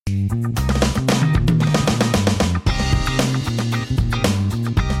คุ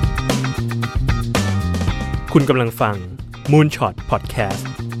ณกำลังฟัง Moonshot Podcast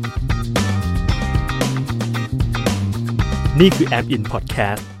นี่คือ Amp In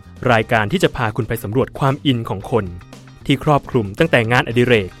Podcast รายการที่จะพาคุณไปสำรวจความอินของคนที่ครอบคลุมตั้งแต่งานอดิ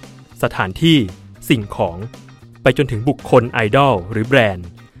เรกสถานที่สิ่งของไปจนถึงบุคคลไอดอลหรือแบรนด์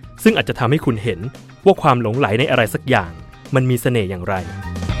ซึ่งอาจจะทำให้คุณเห็นว่าความหลงใหลในอะไรสักอย่างมันมีเสน่ห์อย่างไร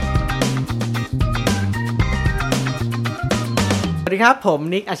สวัสดีครับผม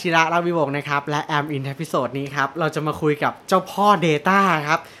นิกอาชิระราวิวงศ์นะครับและแอมอินเอพิโซดนี้ครับเราจะมาคุยกับเจ้าพ่อ Data ค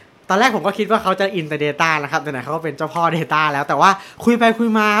รับตอนแรกผมก็คิดว่าเขาจะอินแต่ Data นะครับแต่ไหนเขาก็เป็นเจ้าพ่อ Data แล้วแต่ว่าคุยไปคุย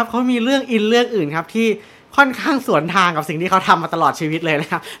มาครับเขามีเรื่องอินเรื่องอื่นครับที่ค่อนข้างสวนทางกับสิ่งที่เขาทำมาตลอดชีวิตเลยนะ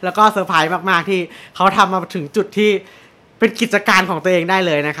ครับแล้วก็เซอร์ไพรส์มากๆที่เขาทำมาถึงจุดที่เป็นกิจการของตัวเองได้เ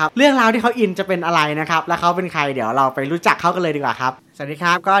ลยนะครับเรื่องราวที่เขาอินจะเป็นอะไรนะครับและเขาเป็นใครเดี๋ยวเราไปรู้จักเขากันเลยดีกว่าครับสวัสดีค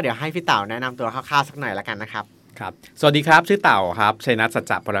รับก็เดี๋ยวให้พี่เต๋าแนะนำตัวคร่าวๆสักหน่อยละกันนะครับครับสวัสดีครับชื่อเต่าครับชัยณ สัจ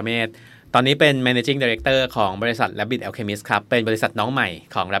จะปรเมศตอนนี้เป็น Managing Director ของบริษัท Alchemist ครับเป็นบริษัทน้องใหม่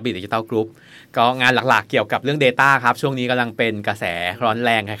ของ Digital Group ก็งานหลักๆเกี่ยวกับเรื่อง Data ครับช่วงนี้กำลังเป็นกระแสร้อนแร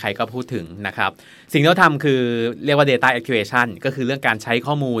งใครๆก็พูดถึงนะครับสิ่งที่เราทำคือเรียกว่า Data Activation ก็คือเรื่องการใช้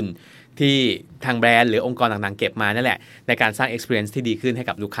ข้อมูลที่ทางแบรนด์หรือองค์กรต่างๆเก็บมานั่นแหละในการสร้าง Experience ที่ดีขึ้นให้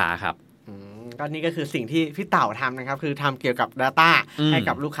กับลูกค้าครับก็นี่ก็คือสิ่งที่พี่เต่าทำนะครับคือทำเกี่ยวกับ Data ให้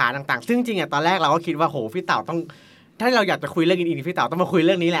กับลูกค้าต่างๆซึ่งจริงๆตอนแรกเราก็คิดว่าโหพี่เต่าต้องถ้าเราอยากจะคุยเรื่องอินพี่เต๋าต้องมาคุยเ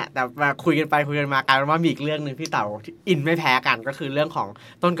รื่องนี้แหละแต่มาคุยกันไปคุยกันมากลายเป็นว่ามีอีกเรื่องนึงพี่เต๋าอินไม่แพ้กันก็คือเรื่องของ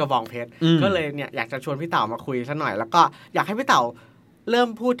ต้นกระบองเพชรก็เลยเนี่ยอยากจะชวนพี่เต๋ามาคุยซะหน่อยแล้วก็อยากให้พี่เต๋าเริ่ม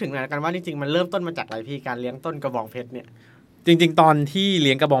พูดถึงหน่อยกันว่าจริงๆมันเริ่มต้นมาจากอะไรพี่การเลี้ยงต้นกระบองเพชรเนี่ยจริงๆตอนที่เ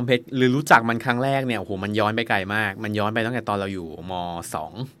ลี้ยงกระบองเพชรหรือรู้จักมันครั้งแรกเนี่ยโอ้โหมันย้อนไปไกลมากมันย้อนไปตั้งแต่ตอนเราอยู่ม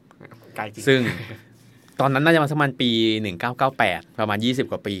.2 ไกลจริงซึ่งตอนนั้นน่าจะมาสักประมาณปี1998ประมาณ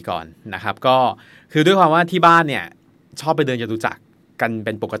20กว่าปีก่อนนะครับก็คือด้วยความว่าที่บ้านเนี่ยชอบไปเดินจตุจักรกันเ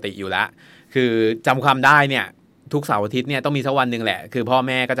ป็นปกติอยู่แล้วคือจำความได้เนี่ยทุกเสาร์อาทิตย์เนี่ยต้องมีสักวันนึงแหละคือพ่อแ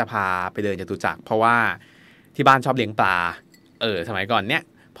ม่ก็จะพาไปเดินจตุจักรเพราะว่าที่บ้านชอบเลี้ยงปลาสมัยก่อนเนี่ย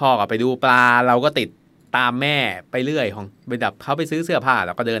พ่อก็ไปดูปลาเราก็ติดตามแม่ไปเรื่อยของไปดับเขาไปซื้อเสื้อผ้าเ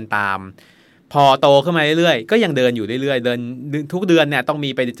ราก็เดินตามพอโตขึ้นมาเรื่อยๆก็ยังเดินอยู่เรื่อยๆเดินทุกเดือนเนี่ยต้องมี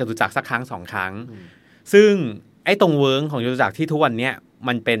ไปจตุจักรสักครั้ง2ครั้งซึ่งไอ้ตรงเวิร์กของจตุจักรที่ทุกวันเนี้ย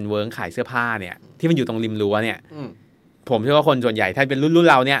มันเป็นเวิร์กขายเสื้อผ้าเนี่ยที่มันอยู่ตรงริมรั้วเนี่ยผมเชื่อว่าคนส่วนใหญ่ถ้าเป็นรุ่น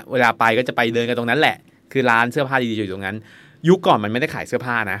เราเนี่ยเวลาไปก็จะไปเดินกันตรงนั้นแหละคือร้านเสื้อผ้าดีๆอยู่ตรงนั้นยุคก่อนมันไม่ได้ขายเสื้อ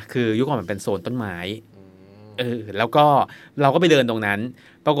ผ้านะคือยุคก่อนมันเป็นโซนต้นไม้แล้วก็เราก็ไปเดินตรงนั้น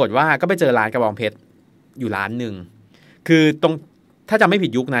ปรากฏว่าก็ไปเจอร้านกระบองเพชรอยู่ร้านนึงคือตรงถ้าจำไม่ผิ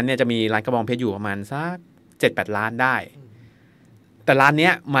ดยุคนั้นเนี่ยจะมีร้านกระบองเพชรอยู่ประมาณสัก 7-8 ร้านได้แต่ร้านเนี้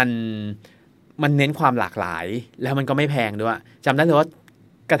ยมันเน้นความหลากหลายแล้วมันก็ไม่แพงด้วยจำได้เลยว่า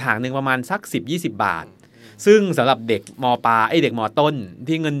กระถางนึงประมาณสัก 10-20 บาทซึ่งสำหรับเด็กม.ปลายเด็กม.ต้น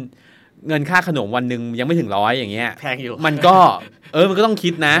ที่เงินค่าขนมวันนึงยังไม่ถึง100อย่างเงี้ยแพงอยู่มันก็มันก็ต้องคิ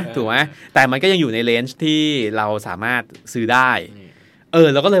ดนะถูกไหมแต่มันก็ยังอยู่ในเลนจ์ที่เราสามารถซื้อได้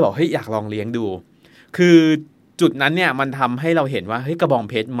เราก็เลยบอกเฮ้ยอยากลองเลี้ยงดูคือจุดนั้นเนี่ยมันทำให้เราเห็นว่าเฮ้ยกระบอง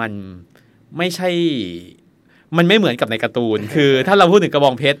เพชรมันไม่ใช่มันไม่เหมือนกับในการ์ตูน คือถ้าเราพูดถึงกระบ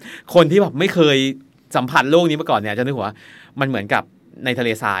องเพชรคนที่แบบไม่เคยสัมผัสโลกนี้มาก่อนเนี่ยจะนึกว่ามันเหมือนกับในทะเล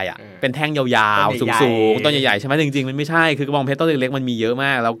ทรายอ่ะเป็นแท่งยาวๆสูงๆต้นใหญ่ๆใช่ไหมจริงๆมันไม่ใช่คือกระบองเพชรต้นเล็กๆมันมีเยอะม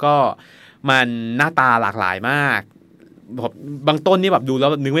ากแล้วก็มันหน้าตาหลากหลายมากบางต้นนี่แบบดูแล้ว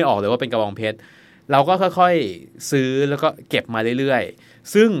นึกไม่ออกเลยว่าเป็นกระบองเพชรเราก็ค่อยๆซื้อแล้วก็เก็บมาเรื่อย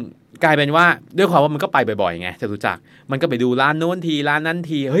ๆซึ่งกลายเป็นว่าด้วยความว่ามันก็ไปบ่อยๆไงจตุจักรมันก็ไปดูร้านโน้นทีร้านนั้น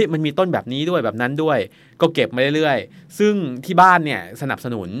ทีเฮ้ยมันมีต้นแบบนี้ด้วยแบบนั้นด้วยก็เก็บมาเรื่อยๆซึ่งที่บ้านเนี่ยสนับส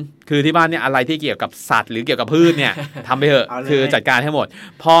นุนคือที่บ้านเนี่ยอะไรที่เกี่ยวกับสัตว์หรือเกี่ยวกับพืชเนี่ยทำไปเถอะคือจัดการให้หมด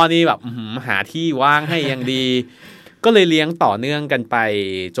พ่อนี่แบบหาที่ว่างให้อย่างดีก็เลยเลี้ยงต่อเนื่องกันไป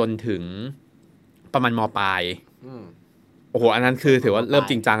จนถึงประมาณม.ปลายโอ้โหอันนั้นคือถือว่าเริ่ม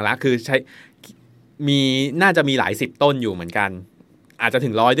จริงจังแล้วคือใช้น่าจะมีหลาย10ต้นอยู่เหมือนกันอาจจะถึ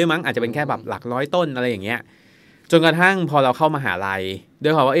ง100ด้วยมั้งอาจจะเป็นแค่แบบหลัก100ต้นอะไรอย่างเงี้ยจนกระทั่งพอเราเข้ามหาลัยด้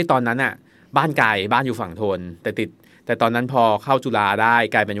วยความว่าตอนนั้นอ่ะบ้านไกลบ้านอยู่ฝั่งทนแต่ตอนนั้นพอเข้าจุฬาได้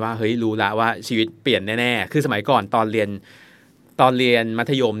กลายเป็นว่าเฮ้ยรู้ละว่าชีวิตเปลี่ยนแน่ๆคือสมัยก่อนตอนเรียนมั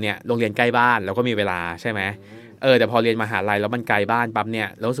ธยมเนี่ยโรงเรียนใกล้บ้านเราก็มีเวลาใช่ไหมแต่พอเรียนมหาลัยแล้วมันไกลบ้านปั๊บเนี่ย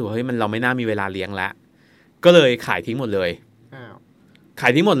เรารู้สึกว่าเฮ้ยเราไม่น่ามีเวลาเลี้ยงละก็เลยขายทิ้งหมดเลยขา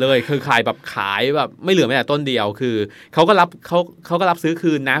ยทิ้งหมดเลยคือขายแบบขายแบบไม่เหลือแม้แต่ต้นเดียวคือเขาก็รับซื้อ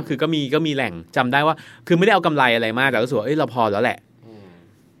คืนนะคือก็มีแหล่งจำได้ว่าคือไม่ได้เอากำไรอะไรมากแต่รู้สึกว่าเราพอแล้วแหละ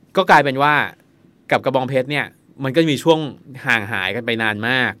ก็กลายเป็นว่ากับกระบองเพชรเนี่ยมันก็มีช่วงห่างหายกันไปนาน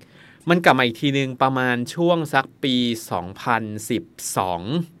มากมันกลับมาอีกทีนึงประมาณช่วงสักปี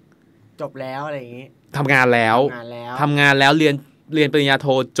2012 จบแล้วอะไรอย่างงี้ทำงานแล้วเรียนปริญญาโท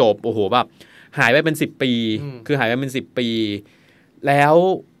จบโอ้โหแบบหายไปเป็น10 ปีคือหายไปเป็น10 ปีแล้ว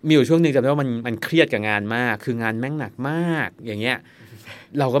มีอยู่ช่วงนึงจำได้ว่ามันเครียดกับงานมากคืองานแม่งหนักมากอย่างเงี้ย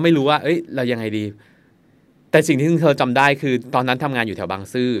เราก็ไม่รู้ว่าเอ้ยเรายังไงดีแต่สิ่งที่เธอจำได้คือตอนนั้นทำงานอยู่แถวบาง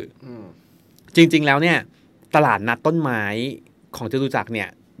ซื่อจริงๆแล้วเนี่ยตลาดนัดต้นไม้ของจตุจักรเนี่ย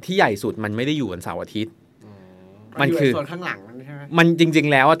ที่ใหญ่สุดมันไม่ได้อยู่วันเสาร์อาทิตย์มันคือส่วนข้างหลังใช่ไหมมันจริง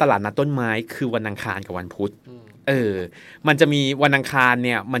ๆแล้วตลาดนัดต้นไม้คือวันอังคารกับวันพุธมันจะมีวันอังคารเ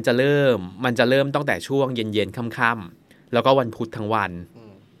นี่ยมันจะเริ่มตั้งแต่ช่วงเย็นๆค่ำๆแล้วก็วันพุธทั้งวัน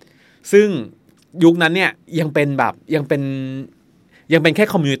ซึ่งยุคนั้นเนี่ยยังเป็นแค่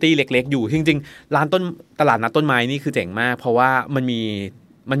คอมมูนิตี้เล็กๆอยู่จริงๆร้านตลาดนัดต้นไม้นี่คือเจ๋งมากเพราะว่ามัน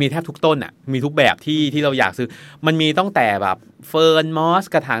มีแทบทุกต้นอ่ะมีทุกแบบที่เราอยากซื้อมันมีตั้งแต่แบบเฟิร์นมอส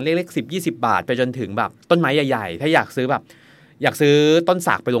กระถางเล็กๆ10-20 บาทไปจนถึงแบบต้นไม้ใหญ่ๆถ้าอยากซื้อต้น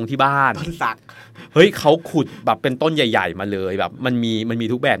สักไปลงที่บ้านต้นสักเฮ้ยเขาขุดแบบเป็นต้นใหญ่ๆมาเลยแบบมันมี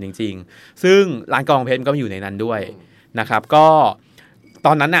ทุกแบบจริงๆซึ่งร้านกองเพชรก็อยู่ในนั้นด้วยนะครับก็ต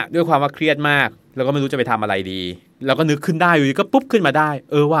อนนั้นน่ะด้วยความว่าเครียดมากแล้วก็ไม่รู้จะไปทำอะไรดีแล้วก็นึกขึ้นได้อยู่ดีก็ปุ๊บขึ้นมาได้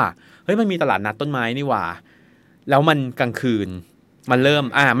ว่าเฮ้ยมันมีตลาดนัดต้นไม้นี่หว่าแล้วมันกลางคืนมันเริ่ม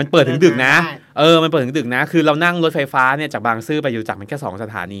มันเปิดถึงดึกนะมันเปิดถึงดึกนะคือเรานั่งรถไฟฟ้าเนี่ยจากบางซื่อไปอยู่จากมันแค่2 ส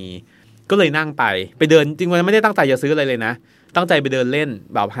ถานีก็เลยนั่งไปเดินจริงๆไม่ได้ตั้งใจจะซื้ออะไรเลยนะตั้งใจไปเดินเล่น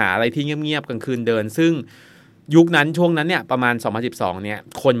แบบหาอะไรที่เงียบๆกลางคืนเดินซึ่งยุคนั้นช่วงนั้นเนี่ยประมาณ2012เนี่ย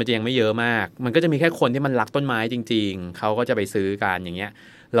คนมันจะยังไม่เยอะมากมันก็จะมีแค่คนที่มันรักต้นไม้จริงๆเขาก็จะไปซื้อกันอย่างเงี้ย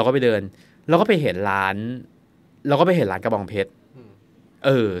เราก็ไปเดินเราก็ไปเห็นร้านกระบองเพชร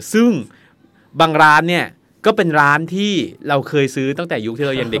ซึ่งบางร้านเนี่ยก็เป็นร้านที่เราเคยซื้อตั้งแต่ยุคที่เ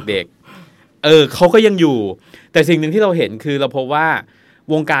รายังเด็กๆเขาก็ยังอยู่แต่สิ่งหนึ่งที่เราเห็นคือเราพบว่า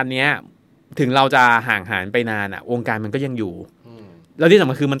วงการเนี้ยถึงเราจะห่างหายไปนานวงการมันก็ยังอยู่แล้วที่สำ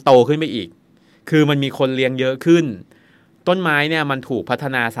คัญคือมันโตขึ้นไปอีกคือมันมีคนเลี้ยงเยอะขึ้นต้นไม้เนี่ยมันถูกพัฒ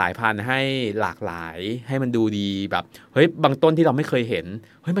นาสายพันธุ์ให้หลากหลายให้มันดูดีแบบเฮ้ยบางต้นที่เราไม่เคยเห็น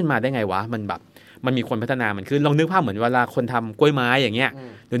เฮ้ยมันมาได้ไงวะมันมีคนพัฒนามันขึ้นลองนึกภาพเหมือนเวลาคนทำกล้วยไม้อย่างเงี้ย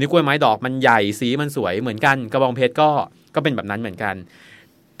เดี๋ยวนี้กล้วยไม้ดอกมันใหญ่สีมันสวยเหมือนกันกระบองเพชรก็เป็นแบบนั้นเหมือนกัน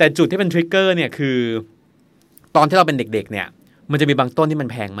แต่จุดที่เป็นทริกเกอร์เนี่ยคือตอนที่เราเป็นเด็กๆเนี่ยมันจะมีบางต้นที่มัน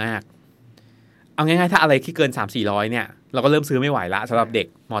แพงมากเอาง่ายๆถ้าอะไรที่เกิน 300-400 เนี่ยเราก็เริ่มซื้อไม่ไหวละสำหรับเด็ก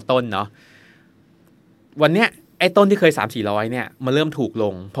ม.ต้นเนาะวันเนี้ยไอ้ต้นที่เคย 300-400 เนี่ยมันเริ่มถูกล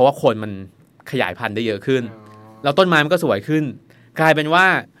งเพราะว่าคนมันขยายพันธุ์ได้เยอะขึ้นแล้วต้นไม้มันก็สวยขึ้นกลายเป็นว่า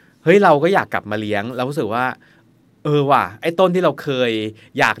เฮ้ยเราก็อยากกลับมาเลี้ยงเรารู้สึกว่าว่ะไอ้ต้นที่เราเคย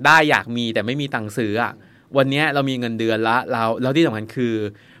อยากได้อยากมีแต่ไม่มีตังค์ซื้อวันนี้เรามีเงินเดือนละแล้วที่สำคัญคือ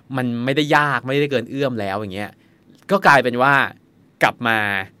มันไม่ได้ยากไม่ได้เกินเอื้อมแล้วอย่างเงี้ยก็กลายเป็นว่ากลับมา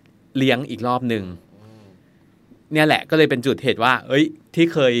เลี้ยงอีกรอบนึงเนี่ยแหละก็เลยเป็นจุดเหตุว่าที่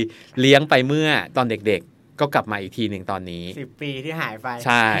เคยเลี้ยงไปเมื่อตอนเด็กๆก็กลับมาอีกทีนึงตอนนี้10 ปีที่หายไปใ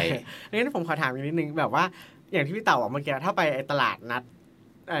ช่งั้นผมขอถามอีกนิดนึงแบบว่าอย่างที่พี่เต่าบอกเมื่อกี้ถ้าไปตลาดนัด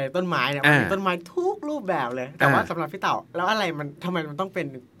ต้นไม้เนี่ยมันมีต้นไม้ทุกรูปแบบเลยแต่ว่าสำหรับพี่เต่าแล้วอะไรมันทำไมมันต้องเป็น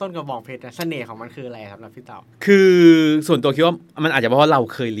ต้นกระบองเพชรเสน่ห์ของมันคืออะไรครับสำหรับพี่เต่าคือส่วนตัวคิดว่ามันอาจจะเพราะเรา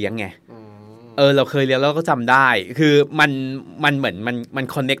เคยเลี้ยงไงเราเคยเลี้ยงแล้วก็จำได้คือมันเหมือนมัน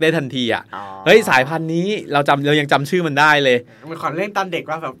คอนเนคได้ทันทีเฮ้ยสายพันธุ์นี้เรายังจำชื่อมันได้เลยมันขอเล่นตอนเด็ก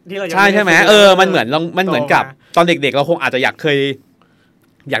ว่าแบบที่เราใช่ไหมมันเหมือนกับตอนเด็กๆเราคงอาจจะอยาก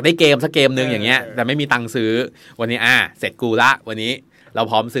ได้เกมสักเกมนึงอย่างเงี้ยแต่ไม่มีตังค์ซื้อวันนี้เสร็จกูละวันนี้เรา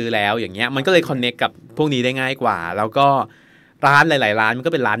พร้อมซื้อแล้วอย่างเงี้ยมันก็เลยคอนเนคกับพวกนี้ได้ง่ายกว่าแล้วก็ร้านหลายๆร้านมัน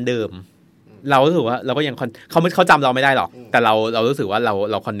ก็เป็นร้านเดิมเรารู้สึกว่าเราก็ยังเขาจำเราไม่ได้หรอกแต่เรารู้สึกว่าเ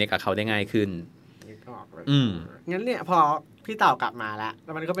ราคอนเนคกับเขาได้ง่ายขึ้นงั้นเนี่ยพอพี่เต่ากลับมาแล้ว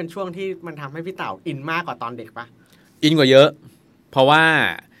มันก็เป็นช่วงที่มันทำให้พี่เต่าอินมากกว่าตอนเด็กปะอินกว่าเยอะเพราะว่า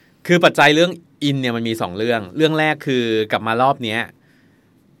คือปัจจัยเรื่องอินเนี่ยมันมี2เรื่องแรกคือกลับมารอบเนี้ย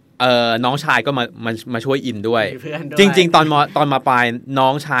น้องชายก็มาช่วยอินด้วยจริงๆตอนมาปลายน้อ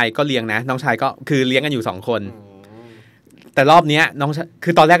งชายก็เลี้ยงนะน้องชายก็คือเลี้ยงกันอยู่2คนแต่รอบเนี้ยน้องคื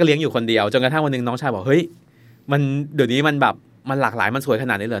อตอนแรกก็เลี้ยงอยู่คนเดียวจนกระทั่งวันนึงน้องชายบอกเฮ้ยมันเดี๋ยวนี้มันแบบมันหลากหลายมันสวยข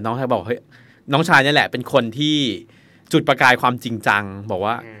นาดนี้เหรอน้องชายบอกเฮ้ยน้องชายนี่แหละเป็นคนที่จุดประกายความจริงจังบอก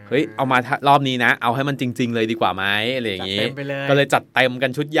ว่าเฮ้ยเอามารอบนี้นะเอาให้มันจริงๆเลยดีกว่าไหมอะไรอย่างงี้ก็เลยจัดเต็มกั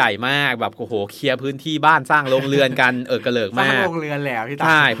นชุดใหญ่มากแบบโอ้โหเคลียร์พื้นที่บ้านสร้างโรงเรือนกันกระเลิกมากสร้างโรงเรือนแล้วพี่ตาใ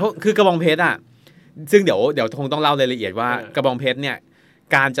ช่เพราะคือกระบองเพชรซึ่งเดี๋ยวคงต้องเล่ารายละเอียดว่ากระบองเพชรเนี่ย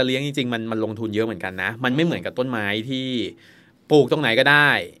การจะเลี้ยงจริงๆมันลงทุนเยอะเหมือนกันนะมันไม่เหมือนกับต้นไม้ที่ปลูกตรงไหนก็ได้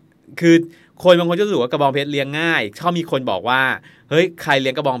คือคนบางคนจะรู้สึกว่ากระบองเพชรเลี้ยงง่ายชอบมีคนบอกว่าเฮ้ยใครเลี้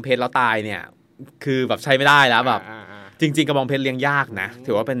ยงกระบองเพชรแล้วตายเนี่ยคือแบบใช้ไม่ได้แล้วแบบจริงๆกระบองเพชรเลี้ยงยากนะ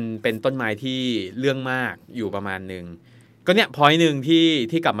ถือว่าเป็นต้นไม้ที่เรื่องมากอยู่ประมาณนึง ก็เนี่ยพอยต์นึง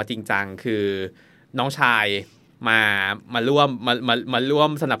ที่กลับมาจริงจังคือน้องชายมาร่วม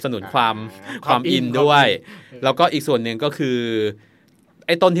สนับสนุนความอินด้วยแล้วก็อีกส่วนหนึ่งก็คือไ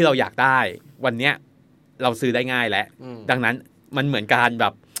อ้ต้นที่เราอยากได้วันเนี้ยเราซื้อได้ง่ายแล้วดังนั้นมันเหมือนการแบ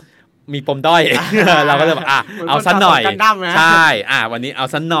บมีปมด้อย เราก็เลยแบบเอาสั้นหน่อยใช่วันนี้เอา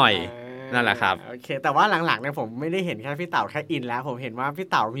สั้นหน่อยนั่นแหละครับโอเคแต่ว่าหลังๆเนี่ยผมไม่ได้เห็นแค่พี่เต๋าแค่อินแล้วผมเห็นว่าพี่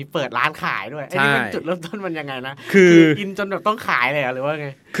เต๋ามีเปิดร้านขายด้วยไอ้นี่มันจุดเริ่มต้นมันยังไงนะคืออินจนแบบต้องขายเลยหรือว่าไง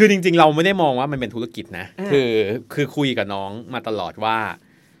คือจริงๆเราไม่ได้มองว่ามันเป็นธุรกิจนะคือคุยกับน้องมาตลอดว่า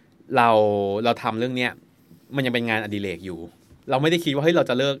เราทำเรื่องเนี้ยมันยังเป็นงานอดิเรกอยู่เราไม่ได้คิดว่าเฮ้ยเรา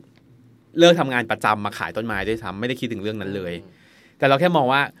จะเลิกทำงานประจำมาขายต้นไม้ด้วยซ้ำไม่ได้คิดถึงเรื่องนั้นเลยแต่เราแค่มอง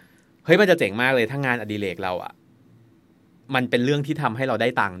ว่าเฮ้ยมันจะเจ๋งมากเลยถ้างานอดิเรกเรามันเป็นเรื่องที่ทำให้เราได้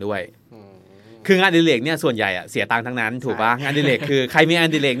ตังค์ด้วยคืองานอดิเรกเนี่ยส่วนใหญ่เสียตังค์ทั้งนั้นถูกป่ะงานอดิเรกคือใครมีงาน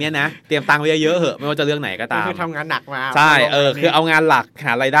อดิเรกเนี่ยนะเตรียมตังค์ไว้เยอะๆเหอะไม่ว่าจะเรื่องไหนก็ตามคือทำงานหนักมาใช่คือเอางานหลักห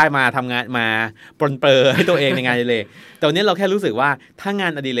ารายได้มาทำงานมาปรนเปรอให้ตัวเองในงานอดิเรกแต่วันนี้เราแค่รู้สึกว่าถ้างา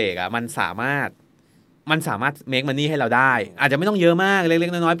นอดิเรกมันสามารถmake money ให้เราได้อาจจะไม่ต้องเยอะมากเล็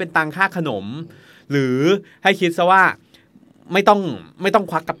กๆน้อยๆเป็นตังค่าขนมหรือให้คิดซะว่าไม่ต้อง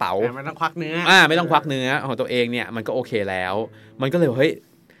ควักกระเป๋าไม่ต้องควักเนื้อไม่ต้องควักเนื้อของตัวเองเนี่ยมันก็โอเคแล้วมันก็เลยเฮ้ย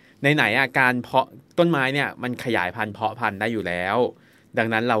ไหนการเพาะต้นไม้เนี่ยมันขยายพันธุ์เพาะพันธุ์ได้อยู่แล้วดัง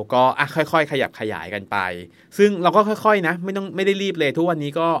นั้นเราก็ค่อยๆขยับขยายกันไปซึ่งเราก็ค่อยๆนะไม่ได้รีบเลยทุกวัน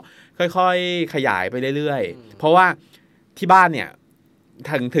นี้ก็ค่อยๆขยายไปเรื่อยๆเพราะว่าที่บ้านเนี่ย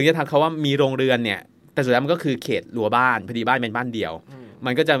ถึงจะทำเขาว่ามีโรงเรือนเนี่ยแต่สุดท้ายมันก็คือเขตรั้วบ้านพอดีบ้านเป็นบ้านเดี่ยวมั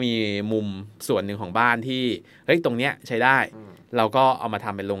นก็จะมีมุมส่วนหนึ่งของบ้านที่เฮ้ยตรงเนี้ยใช้ได้เราก็เอามาท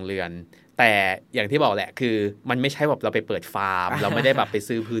ำเป็นโรงเรือนแต่อย่างที่บอกแหละคือมันไม่ใช่แบบเราไปเปิดฟาร์ม เราไม่ได้แบบไป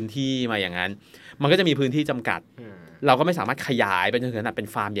ซื้อพื้นที่มาอย่างนั้นมันก็จะมีพื้นที่จำกัดเราก็ไม่สามารถขยายไปจนถึงขนาดเป็น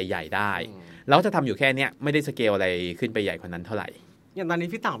ฟาร์มใหญ่ๆได้แล้วจะทำอยู่แค่เนี้ยไม่ได้สเกลอะไรขึ้นไปใหญ่กว่านั้นเท่าไหร่อย่างตอนนี้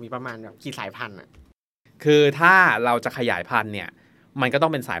พี่เต่ามีประมาณแบบกี่สายพันธุ์คือถ้าเราจะขยายพันธุ์เนี่ยมันก็ต้อ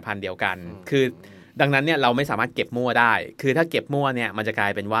งเป็นสายพันธุ์เดียวกันคือดังนั้นเนี่ยเราไม่สามารถเก็บมั่วได้คือถ้าเก็บมั่วเนี่ยมันจะกลา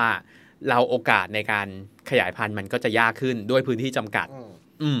ยเป็นว่าเราโอกาสในการขยายพันธุ์มันก็จะยากขึ้นด้วยพื้นที่จำกัด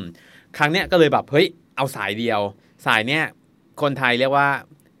ครั้งเนี้ยก็เลยแบบเฮ้ยเอาสายเดียวสายเนี้ยคนไทยเรียกว่า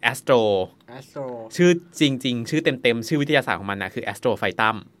แอสโตรชื่อจริงๆชื่อเต็มๆชื่อวิทยาศาสตร์ของมันนะคือแอสโตรไฟตั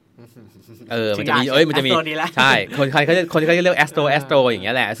มมันจะมีใช่คนเขาจะเรียกแอสโตรอย่างเ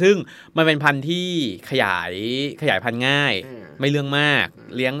งี้ยแหละซึ่งมันเป็นพันธุ์ที่ขยายพันธุ์ง่ายไม่เรื่องมาก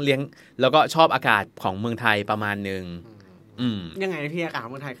เลี้ยงแล้วก็ชอบอากาศของเมืองไทยประมาณนึงยังไงพี่อากาศขอ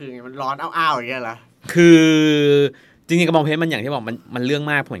งเมืองไทยคือไงมันร้อนอ้าวๆอย่างเงี้ยเหรอคือจริงๆกระบองเพชรมันอย่างที่บอกมันเรื่อง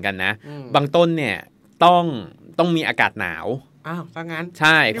มากเหมือนกันนะบางต้นเนี่ยต้องมีอากาศหนาวถ้างั้นใ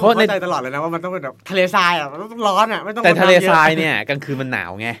ช่เพราะในใจตลอดเลยนะว่ามันต้องเป็นแบบทะเลทรายมันต้องร้อนไม่ต้องแต่ทะเลทรายเนี่ยกลางคืนมันหนาว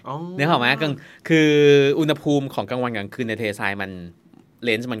ไงเนี่ยเหรอไหมคืออุณหภูมิของกลางวันกลางคืนในทะเลทรายมันเล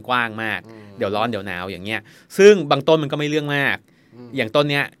นส์มันกว้างมากเดี๋ยวร้อนเดี๋ยวหนาวอย่างเงี้ยซึ่งบางต้นมันก็ไม่เรื่องมากอย่างต้น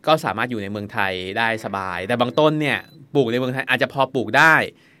เนี้ยก็สามารถอยู่ในเมืองไทยได้สบายแต่บางต้นเนี่ยปลูกในเมืองไทยอาจจะพอปลูกได้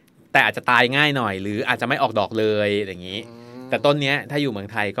แต่อาจจะตายง่ายหน่อยหรืออาจจะไม่ออกดอกเลยอย่างนี้แต่ต้นเนี้ยถ้าอยู่เมือง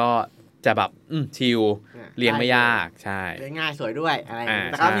ไทยก็จะแบบชิลเลี้ยงไม่ยากใช่เลี้ยงง่ายสวยด้วยอะไร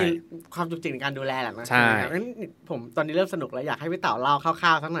แต่ก็มีความจุกจิกในการดูแลแหละนะใช่งั้นผมตอนนี้เริ่มสนุกแล้วอยากให้พี่เต๋าเล่าคร่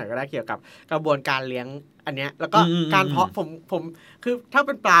าวๆสักหน่อยก็ได้เกี่ยวกับกระบวนการเลี้ยงอันเนี้ยแล้วก็การเพาะผมคือถ้าเ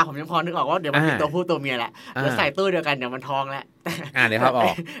ป็นปลาผมยังพอนึกออกว่าเดี๋ยวมันเป็นตัวผู้ตัวเมียแหละแล้วใส่ตู้เดียวกันเดี๋ยวมันท้องแล้วเดี๋ยวครับอ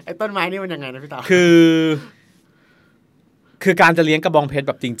อกไอ้ต้นไม้นี่มันยังไงนะพี่เต๋าคือการจะเลี้ยงกระบองเพชรแ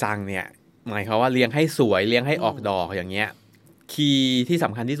บบจริงจังเนี่ยหมายความว่าเลี้ยงให้สวยเลี้ยงให้ออกดอกอย่างเงี้ยคีย์ที่ส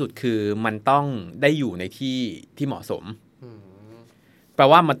ำคัญที่สุดคือมันต้องได้อยู่ในที่เหมาะสมแปล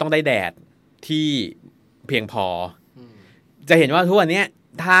ว่ามันต้องได้แดดที่เพียงพอจะเห็นว่าทุกวันนี้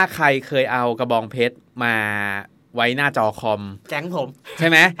ถ้าใครเคยเอากระบองเพชรมาไว้หน้าจอคอมแก๊งผมใช่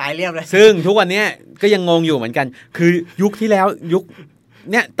ไหมตายเรียบเลยซึ่งทุกวันนี้ก็ยังงงอยู่เหมือนกันคือยุคที่แล้วยุค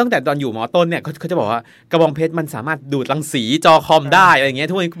เนี่ยตั้งแต่ตอนอยู่ม.ต้นเนี่ยเขาจะบอกว่ากระบองเพชรมันสามารถดูดรังสีจอคอมได้อะไรอย่างเงี้ย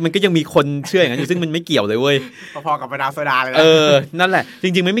ทุกวันมันก็ยังมีคนเชื่ออย่างนั้นอยู่ซึ่งมันไม่เกี่ยวเลยเว้ยพอๆกับมะนาวโซดาเลยนั่นแหละจ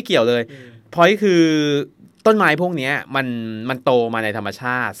ริงๆไม่เกี่ยวเลยเพราะคือต้นไม้พวกนี้มันโตมาในธรรมช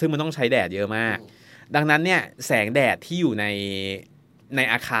าติซึ่งมันต้องใช้แดดเยอะมากดังนั้นเนี่ยแสงแดดที่อยู่ใน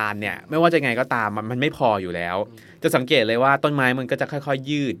อาคารเนี่ยไม่ว่าจะไงก็ตามมันไม่พออยู่แล้วจะสังเกตเลยว่าต้นไม้มันก็จะค่อยๆ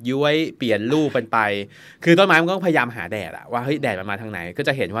ยืดย้วยเปลี่ยนรูปไปคือต้นไม้มันก็พยายามหาแดดอะว่าเฮ้ยแดดมันมาทางไหนก็จ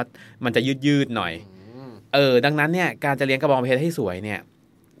ะเห็นว่ามันจะยืดหน่อยดังนั้นเนี่ยการจะเลี้ยงกระบองเพชรให้สวยเนี่ย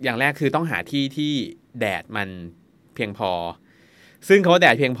อย่างแรกคือต้องหาที่แดดมันเพียงพอซึ่งคำว่าแด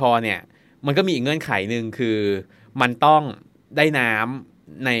ดเพียงพอเนี่ยมันก็มีอีกเงื่อนไขนึงคือมันต้องได้น้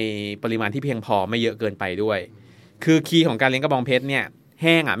ำในปริมาณที่เพียงพอไม่เยอะเกินไปด้วยคือคีย์ของการเลี้ยงกระบองเพชรเนี่ยแ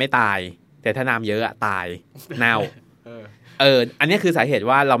ห้งไม่ตายแต่ถ้าน้ำเยอะตายเน่า อันนี้คือสาเหตุ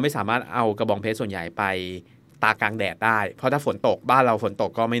ว่าเราไม่สามารถเอากระบองเพชรส่วนใหญ่ไปตากลางแดดได้เพราะถ้าฝนตกบ้านเราฝนต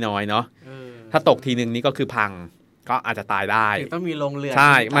กก็ไม่น้อยเนาะถ้าตกทีนึงนี่ก็คือพังก็อาจจะตายได้ถึงต้องมีโรงเรือนใ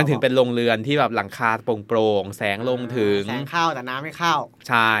ช่มันถึงเป็นโรงเรือนที่แบบหลังคาโปร่งๆแสงลงถึงแสงเข้าแต่น้ำไม่เข้า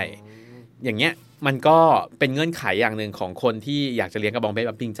ใช่อย่างเงี้ยมันก็เป็นเงื่อนไขอย่างหนึ่งของคนที่อยากจะเลี้ยงกระบองเพชรแ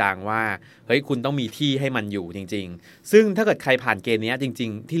บบจริงจังว่าเฮ้ยคุณต้องมีที่ให้มันอยู่จริงๆซึ่งถ้าเกิดใครผ่านเกณฑ์นี้จริง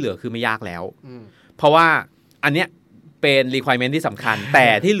ๆที่เหลือคือไม่ยากแล้วเพราะว่าอันเนี้ยเป็น requirement ที่สำคัญ แต่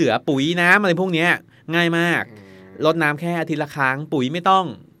ที่เหลือปุ๋ยน้ำอะไรพวกเนี้ยง่ายมากรดน้ำแค่อาทิตย์ละครั้งปุ๋ยไม่ต้อง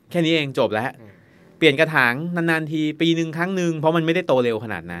แค่นี้เองจบแล้วเปลี่ยนกระถางนานๆทีปีนึงครั้งนึงเพราะมันไม่ได้โตเร็วข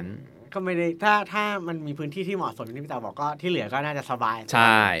นาดนั้นก็ไม่ได้ถ้ามันมีพื้นที่ที่เหมาะสมที่พี่ตาบอกก็ที่เหลือก็น่าจะสบายใ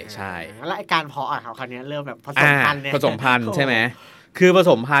ช่ใช่แล้วการเพาะครับคราวนี้เริ่มแบบผสมพันธุ์เนี่ยผสมพันธุ์ใช่ไหมคือผ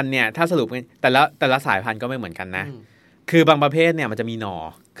สมพันธุ์เนี่ยถ้าสรุปแต่ละสายพันธุ์ก็ไม่เหมือนกันนะคือบางประเภทเนี่ยมันจะมีหน่อ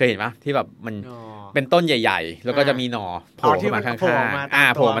เคยเห็นปะที่แบบมันเป็นต้นใหญ่ๆแล้วก็จะมีหน่อโผล่มาข้างๆโผ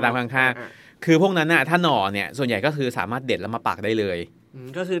ล่มาตามข้างๆคือพวกนั้นน่ะถ้าหน่อเนี่ยส่วนใหญ่ก็คือสามารถเด็ดแล้วมาปักได้เลย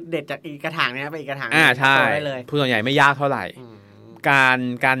ก็คือเด็ดจากอีกกระถางนี้ไปอีกกระถางใช่ผู้ส่วนใหญ่ไม่ยากเท่าไหร่ก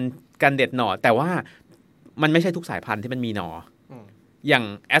ารเด็ดหน่อแต่ว่ามันไม่ใช่ทุกสายพันธุ์ที่มันมีหน่ออย่าง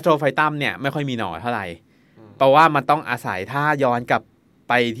แอสโตรไฟตัมเนี่ยไม่ค่อยมีหน่อเท่าไหร่เพราะว่ามันต้องอาศัยถ้าย้อนกลับ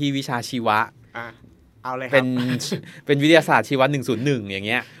ไปที่วิชาชีวะเอาเลยเป็นวิทยาศาสตร์ชีวะ101อย่างเ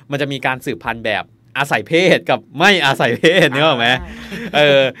งี้ยมันจะมีการสืบพันธุ์แบบอาศัยเพศกับไม่อาศัยเพศเนี่ยหรอไหม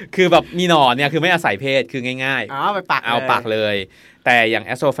คือแบบมีหน่อเนี่ยคือไม่อาศัยเพศคือง่ายๆไปปักเอาปักเลยแต่อย่างแ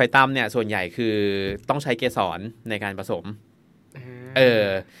อสโตรไฟตัมเนี่ยส่วนใหญ่คือต้องใช้เกสรในการผสม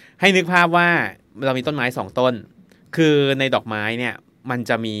ให้นึกภาพว่าเรามีต้นไม้2ต้นคือในดอกไม้เนี่ยมัน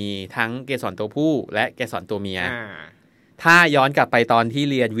จะมีทั้งเกสรตัวผู้และเกสรตัวเมียถ้าย้อนกลับไปตอนที่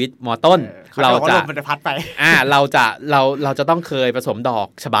เรียนวิทย์ม.ต้นเราจะมันจะพัดไปเราจะต้องเคยผสมดอก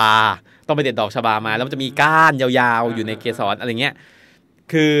ชบาต้องไปเด็ดดอกชบามาแล้วมันจะมีก้านยาวๆอยู่ในเกสรอะไรเงี้ย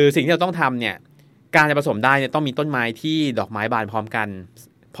คือสิ่งที่เราต้องทำเนี่ยการจะผสมได้เนี่ยต้องมีต้นไม้ที่ดอกไม้บานพร้อมกั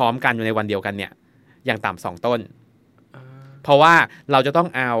นอยู่ในวันเดียวกันเนี่ยอย่างต่ำ2ต้นเพราะว่าเราจะต้อง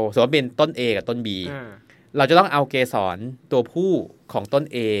เอาสมมติเป็นต้น A กับต้น B เราจะต้องเอาเกสรตัวผู้ของต้น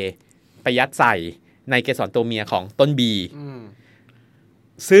A ไปยัดใส่ในเกสรตัวเมียของต้น B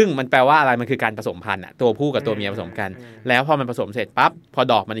ซึ่งมันแปลว่าอะไรมันคือการผสมพันธุ์ตัวผู้กับตัวเมียผสมกันแล้วพอมันผสมเสร็จปั๊บพอ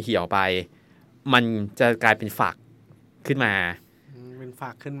ดอกมันเหี่ยวไปมันจะกลายเป็นฝักขึ้นมาเป็น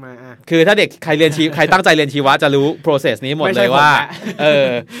ฝักขึ้นมาคือถ้าเด็กใครตั้งใจเรียนชีวะจะรู้ process นี้หมดเลยว่า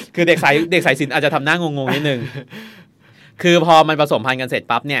คือเด็กสายศิลป์อาจจะทำหน้างงๆนิดนึงคือพอมันผสมพันธุ์กันเสร็จ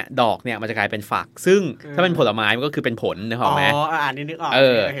ปั๊บเนี่ยดอกเนี่ยมันจะกลายเป็นฝักซึ่งถ้าเป็นผลไม้มันก็คือเป็นผลนึกออกไหมนี่นึกออก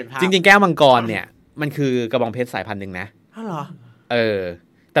จริงๆแก้วมังกรเนี่ยมันคือกระบองเพชรสายพันธุ์นึงนะเหรอ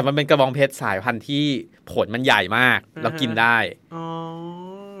แต่มันเป็นกระบองเพชรสายพันธุ์ที่ผลมันใหญ่มากแล้วกินได้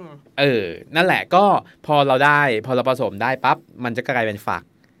นั่นแหละก็พอเราผสมได้ปั๊บมันจะกลายเป็นฝัก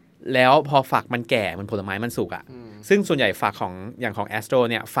แล้วพอฝักมันแก่มันผลไม้มันสุกซึ่งส่วนใหญ่ฝักของอย่างของแอสโตร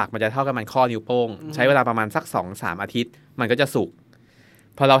เนี่ยฝักมันจะเท่ากับมันข้อนิ้วโป้งใช้เวลาประมาณสัก 2-3 อาทิตย์มันก็จะสุก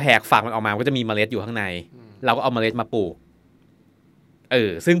พอเราแหกฝักมันออกมาก็จะมีเมล็ดอยู่ข้างในเราก็เอาเมล็ดมาปลูก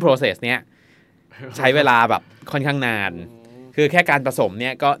ซึ่ง process เนี้ยใช้เวลาแบบค่อนข้างนานคือแค่การผสมเนี่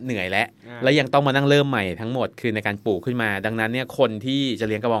ยก็เหนื่อยแล้วยังต้องมานั่งเริ่มใหม่ทั้งหมดคือในการปลูกขึ้นมาดังนั้นเนี่ยคนที่จะ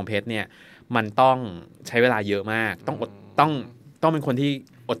เลี้ยงกระบองเพชรเนี่ยมันต้องใช้เวลาเยอะมากต้องเป็นคนที่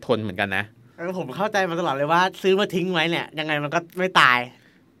อดทนเหมือนกันนะผมเข้าใจมาตลอดเลยว่าซื้อมาทิ้งไว้เนี่ยยังไงมันก็ไม่ตาย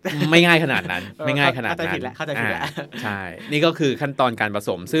ไม่ง่ายขนาดนั้นไม่ง่ายขนาดนั้นเข้าใจผิดแล้วใช่นี่ก็คือขั้นตอนการผส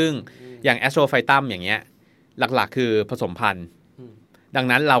มซึ่งอย่างแอสโตรไฟตัมอย่างเงี้ยหลักๆคือผสมพันธุ์ดัง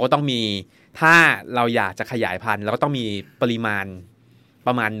นั้นเราก็ต้องมีถ้าเราอยากจะขยายพันธุ์เราก็ต้องมีปริมาณป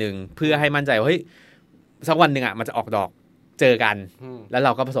ระมาณนึงเพื่อให้มั่นใจว่าเฮ้ยสักวันนึงมันจะออกดอกเจอกันแล้วเร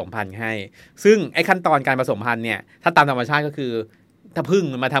าก็ผสมพันธุ์ให้ซึ่งไอ้ขั้นตอนการผสมพันธุ์เนี่ยถ้าตามธรรมชาติก็คือถ้าผึ้ง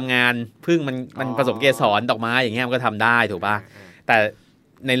มันมาทำงานผึ้งมันผสมเกสรดอกไม้อย่างเงี้ยมันก็ทำได้ถูกป่ะแต่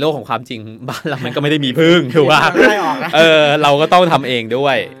ในโลกของความจริงบ้านเรามันก็ไม่ได้มีผึ้งถูกป่ะเราก็ต้องทำเองด้ว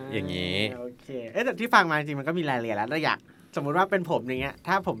ยอย่างนี้โอเคแต่ที่ฟังมาจริงมันก็มีรายละเอียดแล้วอยากสมมติว่าเป็นผมอย่างเงี้ย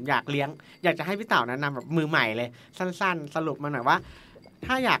ถ้าผมอยากเลี้ยงอยากจะให้พี่เต่าแนะนำแบบมือใหม่เลยสั้นๆสรุปมาหน่อยว่า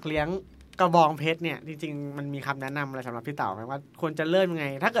ถ้าอยากเลี้ยงกระบองเพชรเนี่ยจริงๆมันมีคำแนะนำอะไรสำหรับพี่เต่าไหมว่าควรจะเริ่มยังไง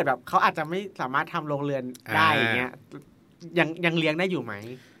ถ้าเกิดแบบเขาอาจจะไม่สามารถทำโรงเรือนได้อย่างเงี้ยยังเลี้ยงได้อยู่ไหม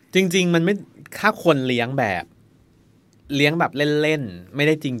จริงๆมันไม่ถ้าคนเลี้ยงแบบเล่นๆไม่ไ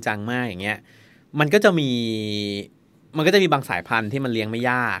ด้จริงจังมากอย่างเงี้ยมันก็จะมีบางสายพันธุ์ที่มันเลี้ยงไม่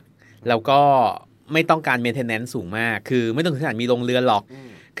ยากแล้วก็ไม่ต้องการ maintenance สูงมากคือไม่ต้องถึงขนาดมีโรงเรือนหรอก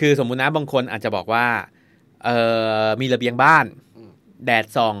คือสมมุตินะบางคนอาจจะบอกว่ามีระเบียงบ้านแดด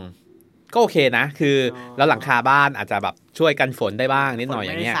ส่อง ก็โอเคนะคือแล้วหลังคาบ้านอาจจะแบบช่วยกันฝนได้บ้างนิดหน่อยอ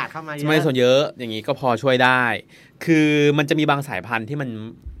ย่างเงี้ยไม่ส่วนเยอะอย่างงี้ก็พอช่วยได้คือมันจะมีบางสายพันธุ์ที่มัน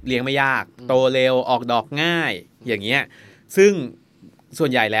เลี้ยงไม่ยากโตเร็วออกดอกง่ายอย่างเงี้ยซึ่งส่ว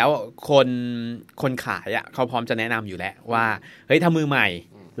นใหญ่แล้วคนขายอ่ะเขาพร้อมจะแนะนำอยู่แล้วว่าเฮ้ยถ้ามือใหม่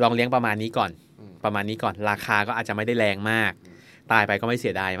ลองเลี้ยงประมาณนี้ก่อนราคาก็อาจจะไม่ได้แรงมากตายไปก็ไม่เสี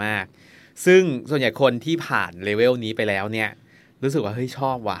ยดายมากซึ่งส่วนใหญ่คนที่ผ่านเลเวลนี้ไปแล้วเนี่ยรู้สึกว่าเฮ้ยช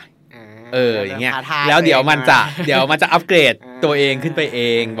อบว่ะอย่างเงี้ยแล้วเดี๋ยวมันจะอัปเกรดตัวเองขึ้นไปเอ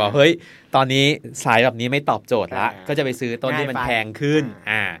งบอกเฮ้ยตอนนี้สายแบบนี้ไม่ตอบโจทย์ละก็จะไปซื้อต้นที่มันแพงขึ้น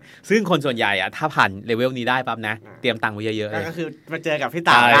ซึ่งคนส่วนใหญ่อะถ้าผ่านเลเวลนี้ได้ปั๊บนะเตรียมตังค์ไว้เยอะๆก็คือมาเจอกับพี่เ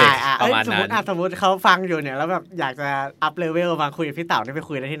ต๋าได้สมมติเขาฟังอยู่เนี่ยแล้วแบบอยากจะอัพเลเวลมาคุยกับพี่เต๋านี่ไป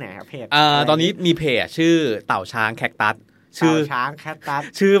คุยได้ที่ไหนครับเพจตอนนี้มีเพจชื่อเต่าช้างแคคตัสชื่อช้างแคคตัส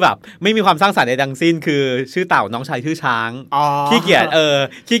ชื่อแบบไม่มีความสร้างสรรค์ใดทั้งสิ้นคือชื่อเต่าน้องชายชื่อช้างขี้เกี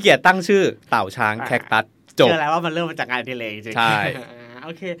ยจตั้งชื่อเต่าช้างแคคตัสจบเชื่อแล้วว่ามันเริ่มมาจากงานที่เลงจริงใช่โอ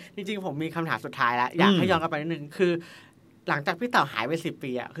เคจริงๆผมมีคำถามสุดท้ายแล้วอยากให้ย้อนกลับไปนิดนึงคือหลังจากพี่เต่าหายไป10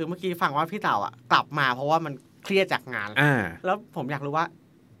 ปีอ่ะคือเมื่อกี้ฟังว่าพี่เต่าอ่ะกลับมาเพราะว่ามันเครียดจากงานแล้วผมอยากรู้ว่า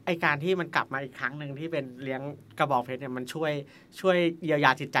ไอการที่มันกลับมาอีกครั้งนึงที่เป็นเลี้ยงกระบอกเพชรเนี่ยมันช่วยเยียวย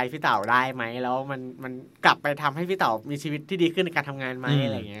าจิตใจพี่เต่าได้ไหมแล้วมันกลับไปทำให้พี่เต่ามีชีวิตที่ดีขึ้นในการทำงานไหมอ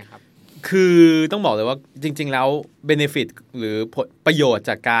ะไรอย่างเงี้ยครับคือต้องบอกเลยว่าจริงๆแล้วเบเนฟิตหรือประโยชน์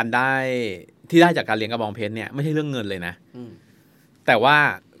จากการได้จากการเลี้ยงกระบองเพชรเนี่ยไม่ใช่เรื่องเงินเลยนะแต่ว่า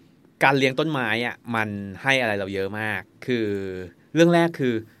การเลี้ยงต้นไม้อ่ะมันให้อะไรเราเยอะมากคือเรื่องแรกคื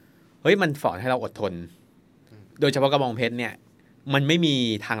อเฮ้ยมันสอนให้เราอดทนโดยเฉพาะกระบองเพชรเนี่ยมันไม่มี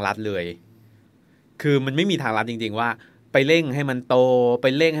ทางลัดเลยคือมันไม่มีทางลัดจริงๆว่าไปเร่งให้มันโตไป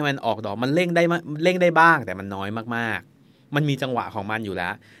เร่งให้มันออกดอกมันเร่งได้บ้างแต่มันน้อยมากๆมันมีจังหวะของมันอยู่แล้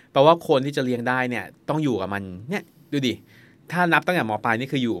วแปลว่าคนที่จะเลี้ยงได้เนี่ยต้องอยู่กับมันเนี่ยดูดิถ้านับตั้งแต่ม.ปลายนี่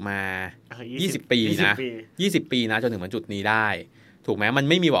คืออยู่มา20 ปีนะ20 ปีนะจนถึงมันจุดนี้ได้ถูกไหมมัน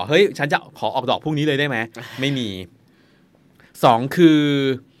ไม่มีบอกเฮ้ยฉันจะขอออกดอกพรุ่งนี้เลยได้ไหมไม่มี2คือ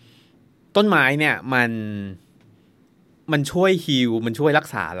ต้นไม้เนี่ยมันช่วยฮีลมันช่วยรัก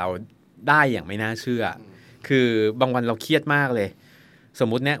ษาเราได้อย่างไม่น่าเชื่อคือบางวันเราเครียดมากเลยสม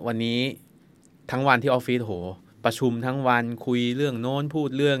มุติเนี่ยวันนี้ทั้งวันที่ออฟฟิศโหประชุมทั้งวันคุยเรื่องโน้นพูด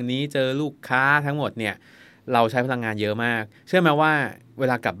เรื่องนี้เจอลูกค้าทั้งหมดเนี่ยเราใช้พลังงานเยอะมากเชื่อไหมว่าเว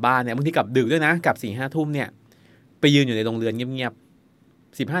ลากลับบ้านเนี่ยบางทีกลับดึกด้วยนะกลับ 4-5 ทุ่มเนี่ยไปยืนอยู่ในโรงเรือนเงียบ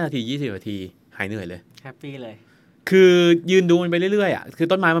ๆ15 นาที20 นาทีหายเหนื่อยเลยแฮปปี้เลยคือยืนดูมันไปเรื่อยๆอ่ะคือ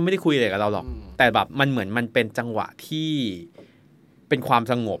ต้นไม้มันไม่ได้คุยอะไรกับเราหรอกแต่แบบมันเหมือนมันเป็นจังหวะที่เป็นความ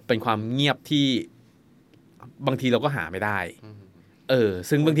สงบเป็นความเงียบที่บางทีเราก็หาไม่ได้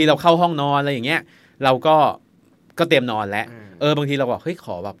ซึ่งบางทีเราเข้าห้องนอนอะไรอย่างเงี้ยเราก็เตรียมนอนแล้วบางทีเราบอกเฮ้ยข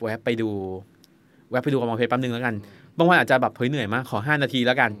อแบบแวะไปดูกระบองเพชรแป๊บนึงแล้วกันบางวันอาจจะแบบเฮ้ยเหนื่อยมากขอ5 นาทีแ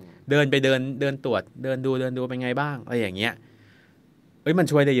ล้วกันเดินตรวจเดินดูเป็นไงบ้างอะไรอย่างเงี้ยมัน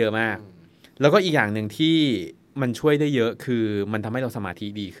ช่วยได้เยอะมากแล้วก็อีกอย่างหนึ่งที่มันช่วยได้เยอะคือมันทำให้เราสมาธิ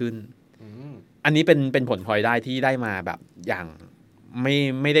ดีขึ้นอันนี้เป็นผลพลอยได้ที่ได้มาแบบอย่าง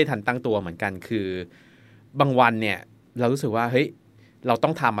ไม่ได้ทันตั้งตัวเหมือนกันคือบางวันเนี่ยเรารู้สึกว่าเฮ้ยเราต้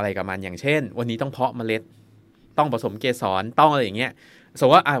องทำอะไรกับมันอย่างเช่นวันนี้ต้องเพาะเมล็ดต้องผสมเกสรต้องอะไรอย่างเงี้ยสมม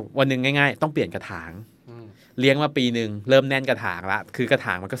ติว่าวันนึงง่ายๆต้องเปลี่ยนกระถางเลี้ยงมาปีนึงเริ่มแน่นกระถางละคือกระถ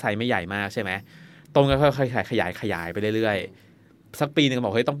างมันก็ไซส์ไม่ใหญ่มากใช่ไหมต้นก็ค่อยๆขยายไปเรื่อยๆสักปีนึงบ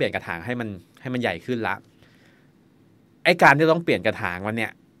อกเฮ้ยต้องเปลี่ยนกระถางให้มันใหญ่ขึ้นละไอ้การที่ต้องเปลี่ยนกระถางมันเนี่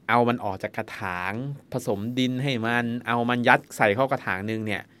ยเอามันออกจากกระถางผสมดินให้มันเอามันยัดใส่เข้ากระถางนึง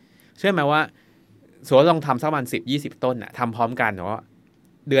เนี่ยเชื่อไหมว่าสมมติลองทำสักประมาณ10-20 ต้นน่ะทำพร้อมกันเนาะ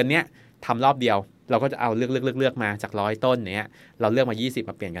เดือนเนี้ยทำรอบเดียวเราก็จะเอาเลือกมาจาก100 ต้นเนี้ยเราเลือกมา20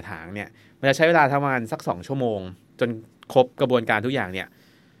มาเปลี่ยนกระถางเนี่ยมันจะใช้เวลาประมาณสัก2 ชั่วโมงจนครบกระบวนการทุกอย่างเนี่ย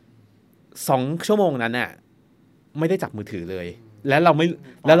2 ชั่วโมงนั้นน่ะไม่ได้จับมือถือเลยแล้วเร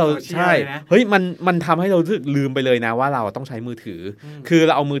าใช่เฮ้ยมันทำให้เราลืมไปเลยนะว่าเราต้องใช้มือถือคือเร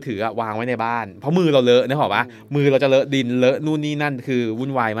าเอามือถือวางไว้ในบ้านเพราะมือเราเลอะนึกออกปะมือเราจะเลอะดินเลอะนู่นนี่นั่นคือวุ่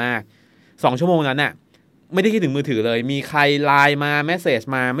นวายมาก2 ชั่วโมงนั้นน่ะไม่ได้คิดถึงมือถือเลยมีใครไลน์มาเมสเสจ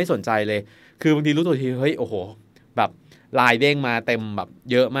มาไม่สนใจเลยคือบางทีรู้ตัวทีเฮ้ยโอ้โหแบบไลน์เด้งมาเต็มแบบ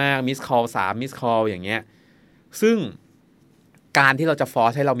เยอะมากมิสคอล3มิสคอลอย่างเงี้ยซึ่งการที่เราจะฟอร์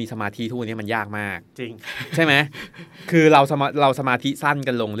สให้เรามีสมาธิทุกวันนี้มันยากมากจริงใช่ไหมคือเราสมาธิสั้น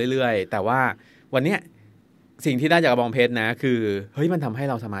กันลงเรื่อยๆแต่ว่าวันเนี้ยสิ่งที่ได้จากกระบองเพชรนะคือเฮ้ยมันทำให้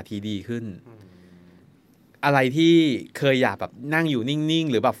เราสมาธิดีขึ้นอะไรที่เคยอยากแบบนั่งอยู่นิ่งๆ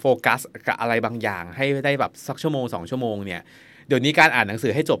หรือแบบโฟกัสกับอะไรบางอย่างให้ได้แบบสักชั่วโมง2 ชั่วโมงเนี่ยเดี๋ยวนี้การอ่านหนังสื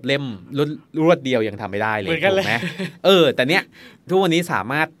อให้จบเล่มรวดเดียวยังทำไม่ได้เลยถูกไหมแต่เนี้ยทุกวันนี้สา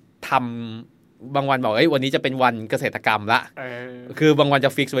มารถท บางวันบอกวันนี้จะเป็นวันเกษตรกรรมละคือบางวันจ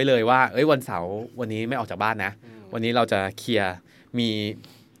ะฟิกซ์ไว้เลยว่าวันเสาร์วันนี้ไม่ออกจากบ้านนะวันนี้เราจะเคลียร์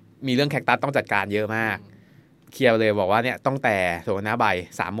มีเรื่องแคคตัสต้องจัดการเยอะมากเคลียร์เลยบอกว่าเนี่ยตั้งแต่สมมตินะบ่าย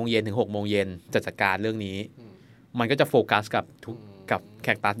 3:00 นถึง 6:00 นจะจัดการเรื่องนี้มันก็จะโฟกัสกับแค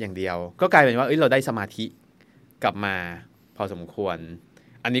คตัสอย่างเดียวก็กลายเป็นว่าเราได้สมาธิกลับมาพอสมควร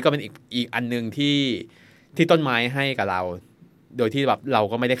อันนี้ก็เป็นอีกอันนึงที่ต้นไม้ให้กับเราโดยที่แบบเรา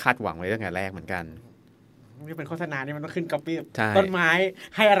ก็ไม่ได้คาดหวังไว้ตั้งแต่แรกเหมือนกันนี่เป็นโฆษณานี่มันต้องขึ้นก๊อปปี้ต้นไม้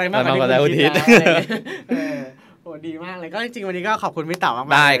ให้อะไรมากกว่าที่คุณคิดโอ้ดีมากเลยก็จริงๆวันนี้ก็ขอบคุณพี่เต๋ามาก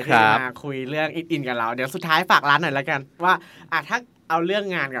ๆที่มาคุยเรื่องอินกับเราเดี๋ยวสุดท้ายฝากร้านหน่อยแล้วกันว่าถ้าเอาเรื่อง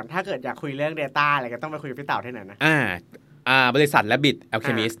งานก่อนถ้าเกิดอยากคุยเรื่อง data อะไรก็ต้องไปคุยกับพี่เต๋าที่ไหนนะบริษัท Rabbit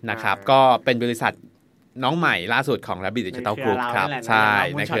Alchemist นะครับก็เป็นบริษัทน้องใหม่ล่าสุดของ Rabbit Digital Group ครับใช่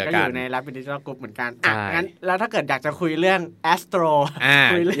ในเครือกันอยู่ใน Rabbit Digital Group เหมือนกันงั้นแล้วถ้าเกิดอยากจะคุยเรื่อง Astro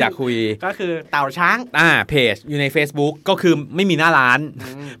อยากคุยก็คือเต่าช้างเพจอยู่ใน Facebook ก็คือไม่มีหน้าร้าน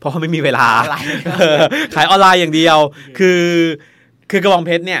เพราะว่าไม่มีเวลาขายออนไลน์อย่างเดียวคือกระบองเ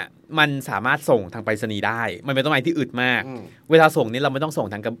พชรเนี่ยมันสามารถส่งทางไปรษณีย์ได้มันเป็นต้นไม้ที่อึดมากเวลาส่งนี่เราไม่ต้องส่ง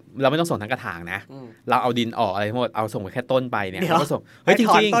ทางกระถางนะเราเอาดินออกอะไรทั้งหมดเอาส่งไปแค่ต้นไปเนี่ยเราก็ส่งจ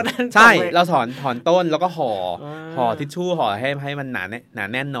ริงๆใช่เราถอนต้นแล้วก็ห่อทิชชู่ห่อให้มันหนา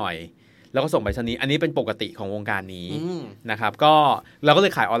แน่นหน่อยแล้วก็ส่งไปรษณีย์อันนี้เป็นปกติของวงการนี้นะครับก็เราก็เล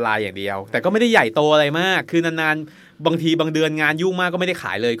ยขายออนไลน์อย่างเดียวแต่ก็ไม่ได้ใหญ่โตอะไรมากคือนานๆบางทีบางเดือนงานยุ่งมากก็ไม่ได้ข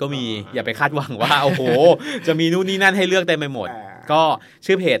ายเลยก็มีอย่าไปคาดหวังว่าโอ้โหจะมีนู่นนี่นั่นให้เลือกเต็มไปหมดก็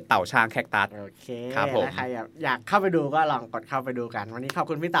ชื่อเพจเต่าช้างแคคตัสโอเคครับผมใครอยากเข้าไปดูก็ลองกดเข้าไปดูกันวันนี้ขอบ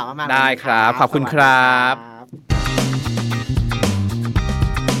คุณพี่เต่ามากๆได้ครับขอบคุณครับ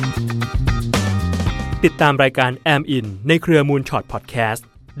ติดตามรายการ Am In ในเครือ Moonshot Podcast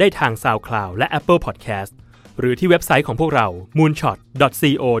ได้ทาง SoundCloud และ Apple Podcast หรือที่เว็บไซต์ของพวกเรา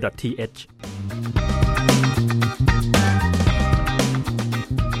moonshot.co.th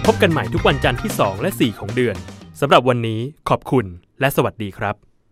พบกันใหม่ทุกวันจันทร์ที่2และ4ของเดือนสำหรับวันนี้ขอบคุณและสวัสดีครับ